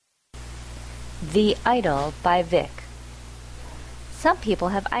The Idol by Vic. Some people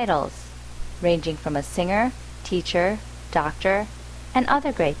have idols, ranging from a singer, teacher, doctor, and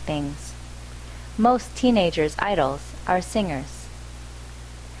other great things. Most teenagers' idols are singers.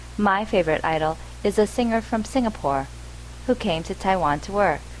 My favorite idol is a singer from Singapore who came to Taiwan to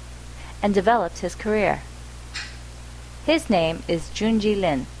work and developed his career. His name is Junji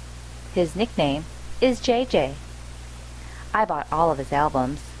Lin. His nickname is JJ. I bought all of his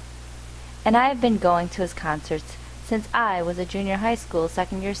albums, and I have been going to his concerts since I was a junior high school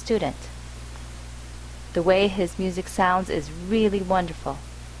second-year student. The way his music sounds is really wonderful.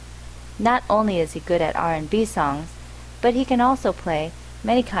 Not only is he good at R&B songs, but he can also play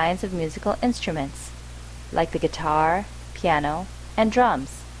many kinds of musical instruments, like the guitar, piano, and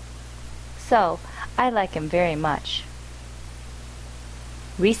drums. So, I like him very much.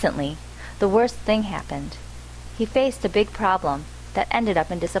 Recently, the worst thing happened. He faced a big problem that ended up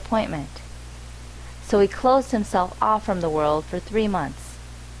in disappointment. So he closed himself off from the world for 3 months.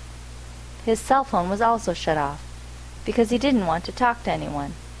 His cell phone was also shut off because he didn't want to talk to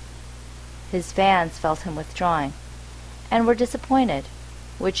anyone. His fans felt him withdrawing and were disappointed,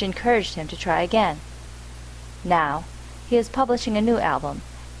 which encouraged him to try again. Now, he is publishing a new album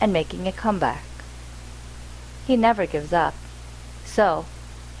and making a comeback. He never gives up, so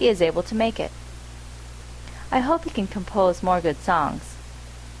he is able to make it. I hope he can compose more good songs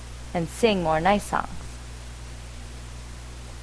and sing more nice songs.